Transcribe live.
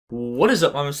What is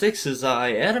up, Mama Sixes?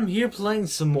 Adam here playing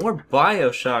some more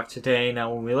Bioshock today.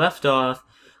 Now, when we left off,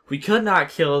 we could not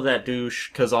kill that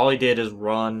douche because all he did is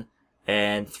run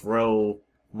and throw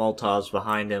Molotovs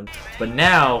behind him. But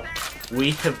now,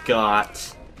 we got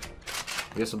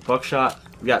some buckshot.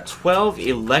 We got 12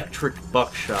 electric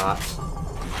buckshot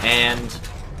and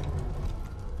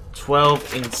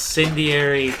 12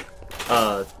 incendiary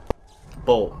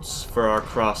bolts for our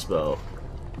crossbow.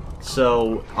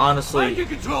 So honestly, I can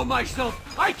control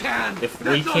myself. I can. If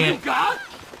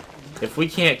we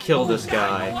can't kill this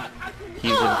guy,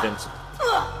 he's invincible.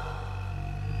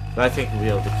 But I think we'll be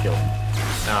able to kill him.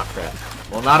 Ah, crap.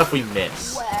 Well, not if we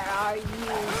miss. Where are you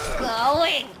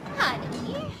going,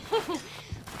 honey?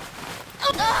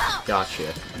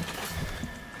 Gotcha.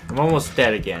 I'm almost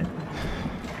dead again.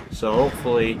 So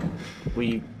hopefully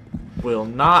we will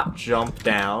not jump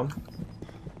down.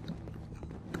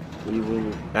 We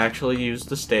will actually use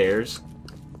the stairs.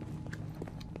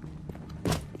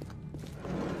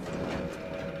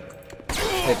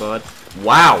 Hey, bud.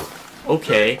 Wow!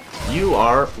 Okay, you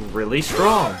are really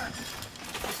strong.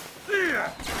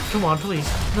 Come on,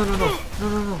 please. No, no, no. No,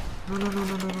 no, no. No, no, no,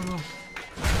 no, no, no, no.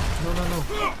 No, no,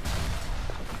 no.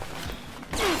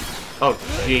 Oh,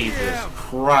 Jesus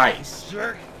Christ.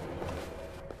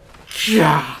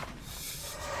 Yeah.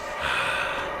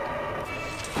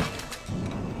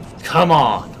 Come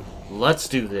on, let's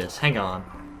do this. Hang on.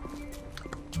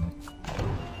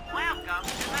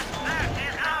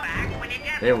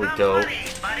 There we go.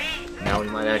 Now we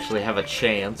might actually have a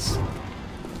chance.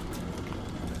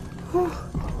 Whew.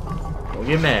 Don't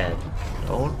get mad.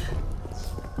 Don't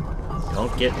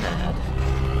get mad.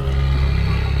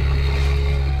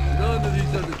 None of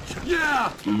these other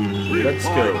yeah. Let's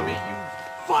go.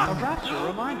 Perhaps a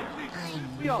reminder.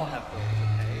 We all have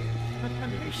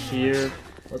Here.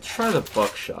 Let's try the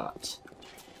buckshot.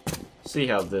 See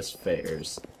how this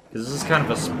fares. Because this is kind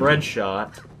of a spread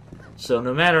shot. So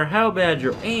no matter how bad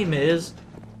your aim is,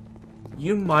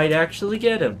 you might actually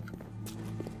get him.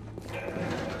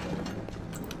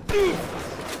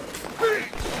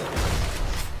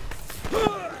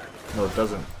 No, it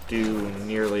doesn't do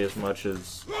nearly as much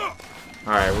as...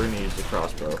 Alright, we're gonna use the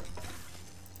crossbow.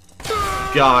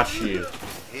 Got you.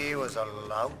 He was a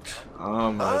lout,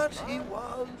 Oh my... but he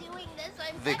was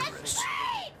vigorous.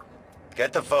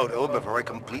 Get the photo before it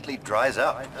completely dries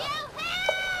up.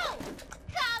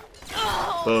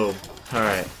 Boom.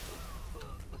 Alright.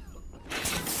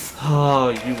 Oh,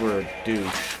 you were a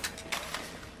douche.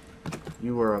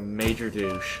 You were a major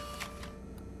douche.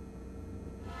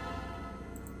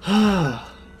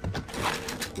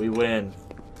 We win.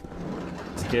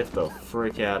 Let's get the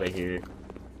frick out of here.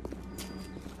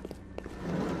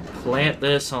 Plant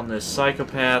this on this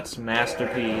psychopath's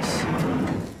masterpiece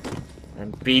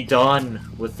and be done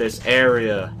with this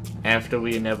area after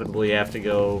we inevitably have to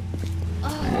go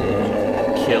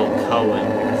kill Cohen,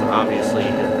 because obviously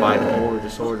his bipolar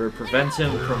disorder prevents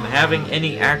him from having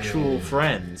any actual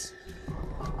friends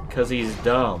because he's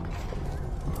dumb.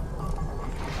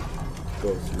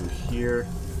 Go through here.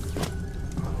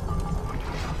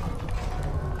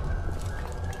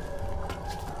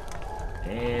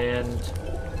 And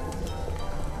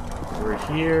we're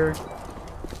here.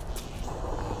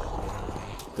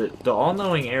 The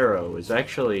all-knowing arrow is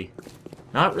actually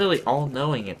not really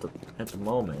all-knowing at the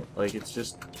moment. Like, it's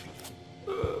just...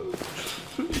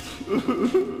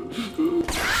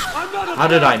 How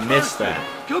did I miss that?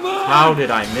 How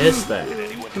did I miss that?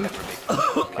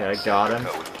 Okay, I got him.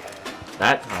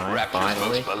 That time,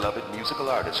 finally.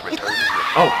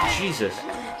 Oh, Jesus.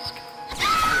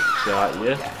 Got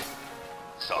you.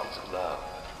 Songs of love,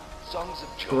 songs of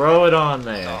joy, Throw it on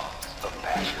there. songs of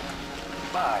passion.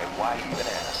 My, why even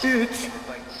ask? It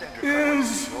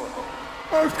is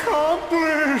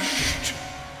accomplished!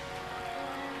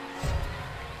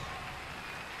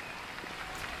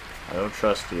 I don't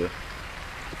trust you.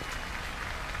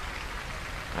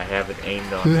 I have it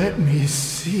aimed on Let you. me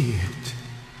see it.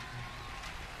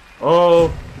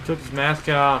 Oh, he took his mask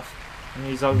off. And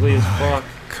he's ugly as fuck.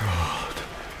 God.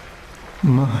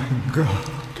 My God.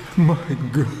 My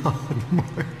God.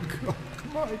 My God.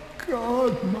 My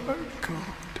God. My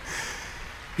God.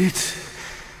 It's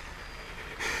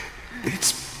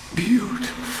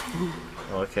beautiful.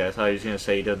 Okay, I thought he was gonna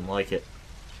say he didn't like it.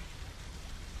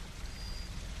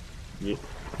 Yeah.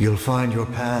 You'll find your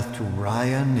path to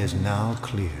Ryan is now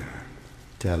clear.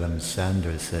 Tell him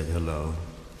Sanders said hello.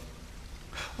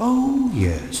 Oh,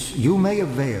 yes, you may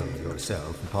avail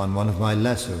yourself upon one of my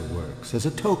lesser works as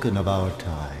a token of our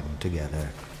time together.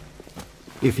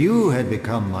 If you had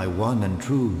become my one and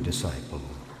true disciple,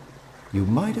 you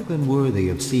might have been worthy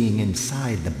of seeing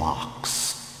inside the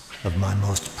box of my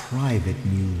most private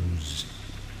news.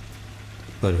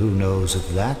 But who knows if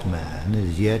that man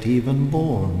is yet even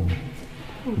born.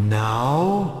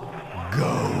 Now,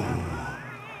 go.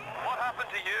 What happened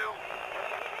to you?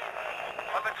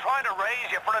 I've been trying to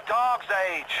raise you for a dog's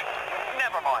age.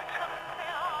 Never mind.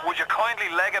 Would you kindly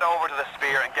leg it over to the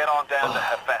spear and get on down to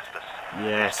Hephaestus?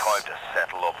 Yes. It's time to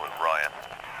settle up with Ryan.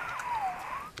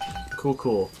 Cool,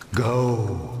 cool.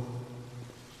 Go.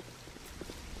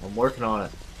 I'm working on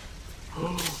it.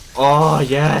 Oh,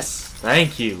 yes!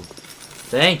 Thank you.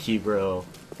 Thank you, bro.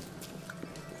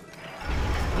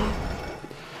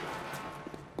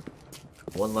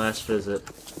 One last visit.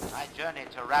 My journey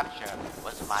to Rapture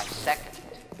was my second.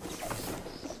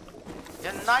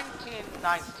 In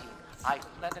 1919, I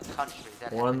fled a country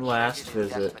that One had been last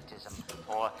treated in visit. despotism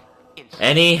for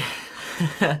Any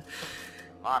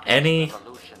Marxist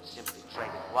revolution simply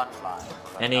traded one line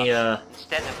for another.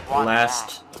 Instead of one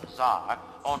last man, Tsar,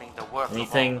 owning the work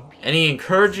anything, of all people, any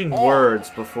encouraging all words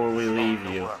before we leave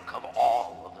the you, work of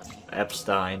all of the people.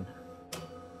 Epstein?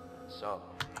 So,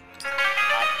 I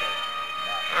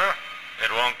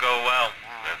think It won't go well.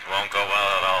 It won't go well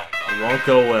at all. It won't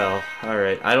go well.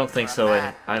 Alright, I don't think so.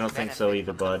 I don't think so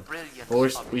either, bud.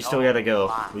 But we still gotta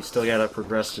go. We still gotta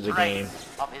progress to the game.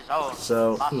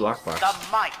 So, ooh, lockbox.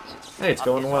 Hey, it's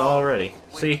going well already.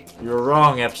 See, you were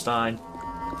wrong, Epstein.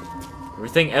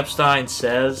 Everything Epstein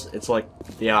says, it's like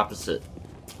the opposite.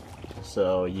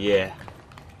 So, yeah.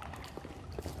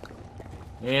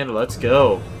 And let's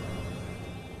go.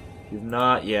 You've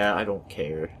not, yeah, I don't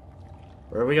care.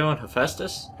 Where are we going?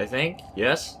 Hephaestus? I think?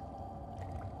 Yes?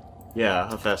 Yeah,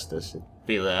 Hephaestus. It'd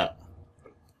be that.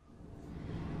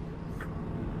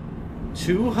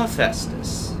 To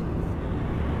Hephaestus.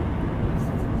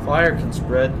 Fire can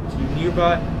spread to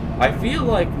nearby. I feel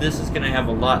like this is gonna have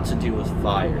a lot to do with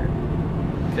fire.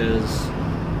 Because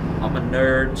I'm a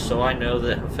nerd, so I know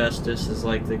that Hephaestus is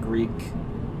like the Greek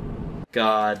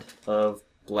god of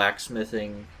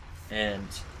blacksmithing and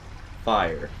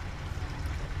fire.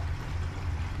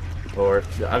 Or,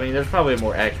 I mean, there's probably a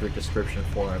more accurate description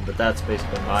for him, but that's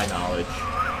basically my knowledge.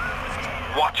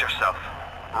 Watch yourself.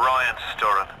 Ryan's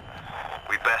stirring.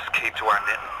 We best keep to our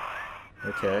knitting.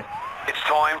 Okay. It's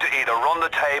time to either run the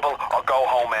table or go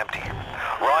home empty.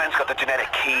 Ryan's got the genetic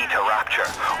key to Rapture.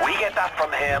 We get that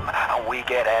from him, and we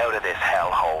get out of this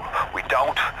hellhole. We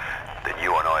don't, then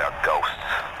you and I are ghosts.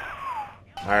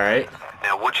 Alright.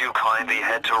 Now, would you kindly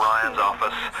head to Ryan's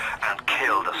office and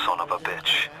kill the son of a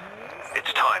bitch?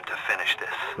 It's time to finish this.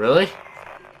 Really?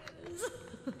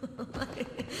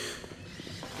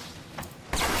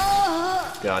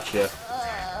 Gotcha.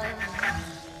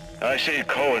 I see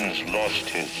Cohen's lost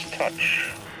his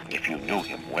touch, if you knew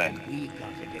him when.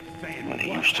 When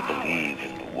he used to believe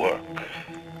in the work,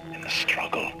 in the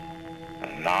struggle.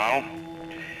 And now,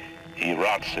 he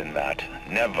rots in that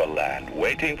Neverland,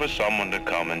 waiting for someone to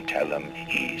come and tell him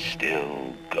he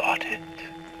still got it.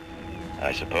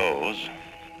 I suppose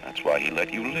that's why he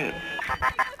let you live.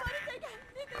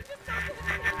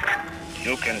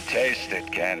 You can taste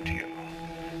it, can't you?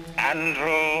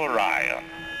 Andrew Ryan.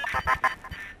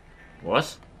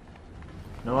 What?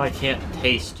 No, I can't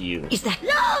taste you. Is that?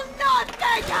 No, not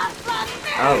take us from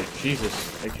me! Oh,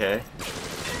 Jesus. Okay.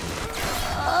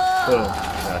 Boom.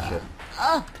 Gotcha.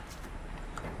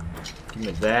 Give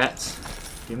me that.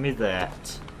 Give me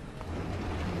that.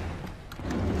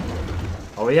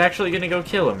 Are we actually gonna go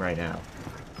kill him right now?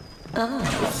 Oh,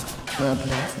 well,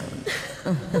 pleasant.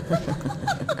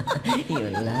 You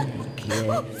like,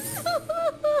 yes?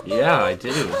 Yeah, I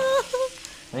do.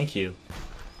 Thank you.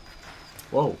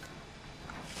 Whoa.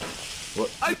 What?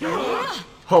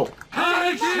 Oh!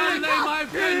 I shall lay my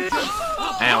vengeance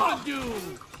Ow. upon you!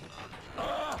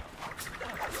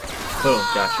 Boom,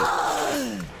 gotcha.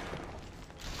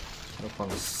 Up on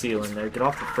the ceiling there. Get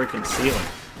off the freaking ceiling.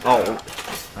 Oh.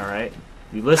 Alright.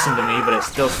 You listened to me, but it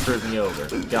still screwed me over.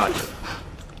 Gotcha.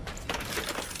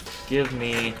 Give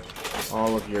me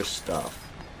all of your stuff.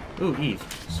 Ooh, Eve.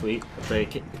 Sweet. I'll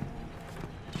take it.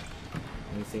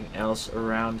 Anything else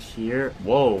around here?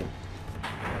 Whoa.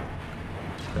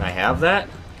 Can I have that?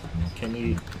 Can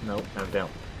you? Nope,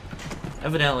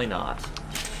 evidently not.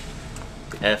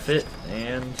 F it,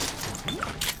 and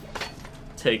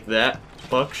take that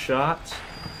buckshot.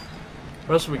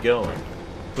 Where else are we going?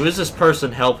 Who is this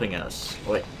person helping us?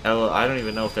 Wait, I don't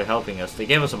even know if they're helping us. They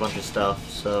gave us a bunch of stuff,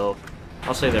 so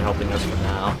I'll say they're helping us for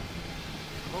now.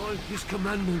 All his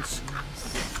commandments.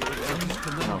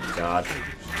 Oh, God.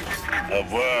 The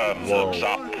worm looks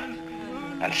up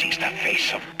and sees the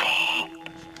face of God.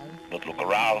 But look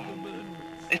around.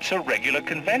 It's a regular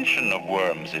convention of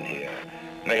worms in here.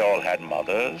 They all had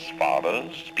mothers,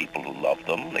 fathers, people who loved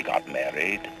them. They got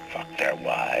married, fucked their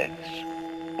wives.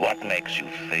 What makes you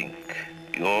think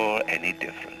you're any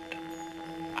different?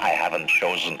 I haven't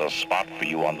chosen a spot for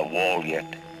you on the wall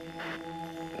yet.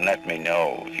 Let me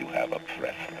know if you have a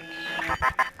preference.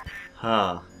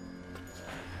 Huh.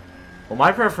 Well,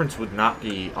 my preference would not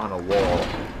be on a wall.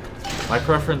 My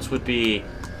preference would be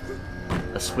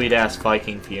a sweet-ass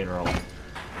Viking funeral.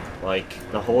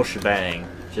 Like, the whole shebang.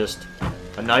 Just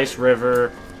a nice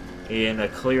river in a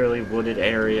clearly wooded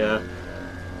area.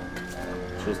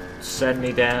 Just send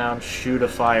me down, shoot a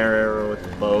fire arrow with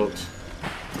the boat.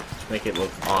 Just make it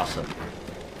look awesome.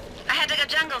 I had to go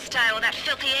jungle style with that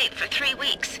filthy ape for 3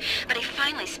 weeks, but he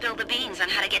finally spilled the beans on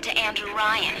how to get to Andrew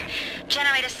Ryan.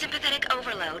 Generate a sympathetic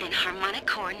overload in harmonic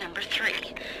core number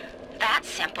 3. That's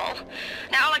simple.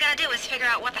 Now all I gotta do is figure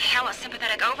out what the hell a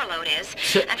sympathetic overload is,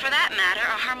 and for that matter,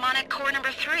 a harmonic core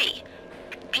number 3.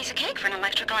 Piece of cake for an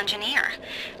electrical engineer.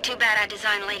 Too bad I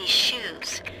designed ladies'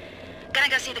 shoes. Gonna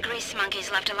go see the grease monkeys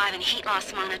left alive in heat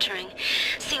loss monitoring.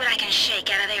 See what I can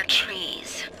shake out of their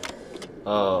trees.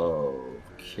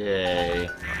 Okay.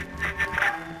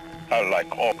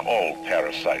 Like all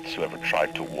parasites who ever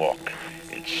tried to walk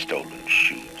in stolen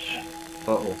shoes.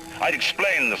 Uh-oh. I'd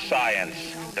explain the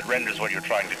science that renders what you're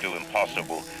trying to do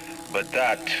impossible, but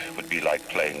that would be like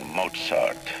playing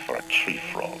Mozart for a tree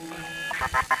frog.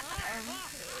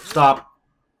 Stop.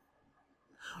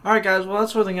 Alright guys, well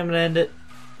that's where I think I'm gonna end it.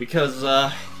 Because,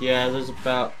 yeah, there's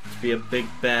about to be a big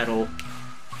battle.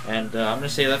 And I'm gonna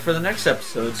save that for the next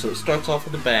episode, so it starts off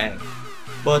with a bang.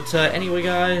 But anyway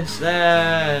guys,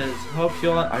 hope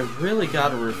you all, I really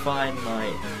gotta refine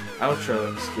my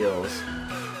outroing skills.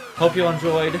 Hope you all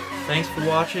enjoyed, thanks for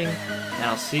watching, and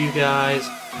I'll see you guys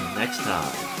next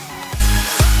time.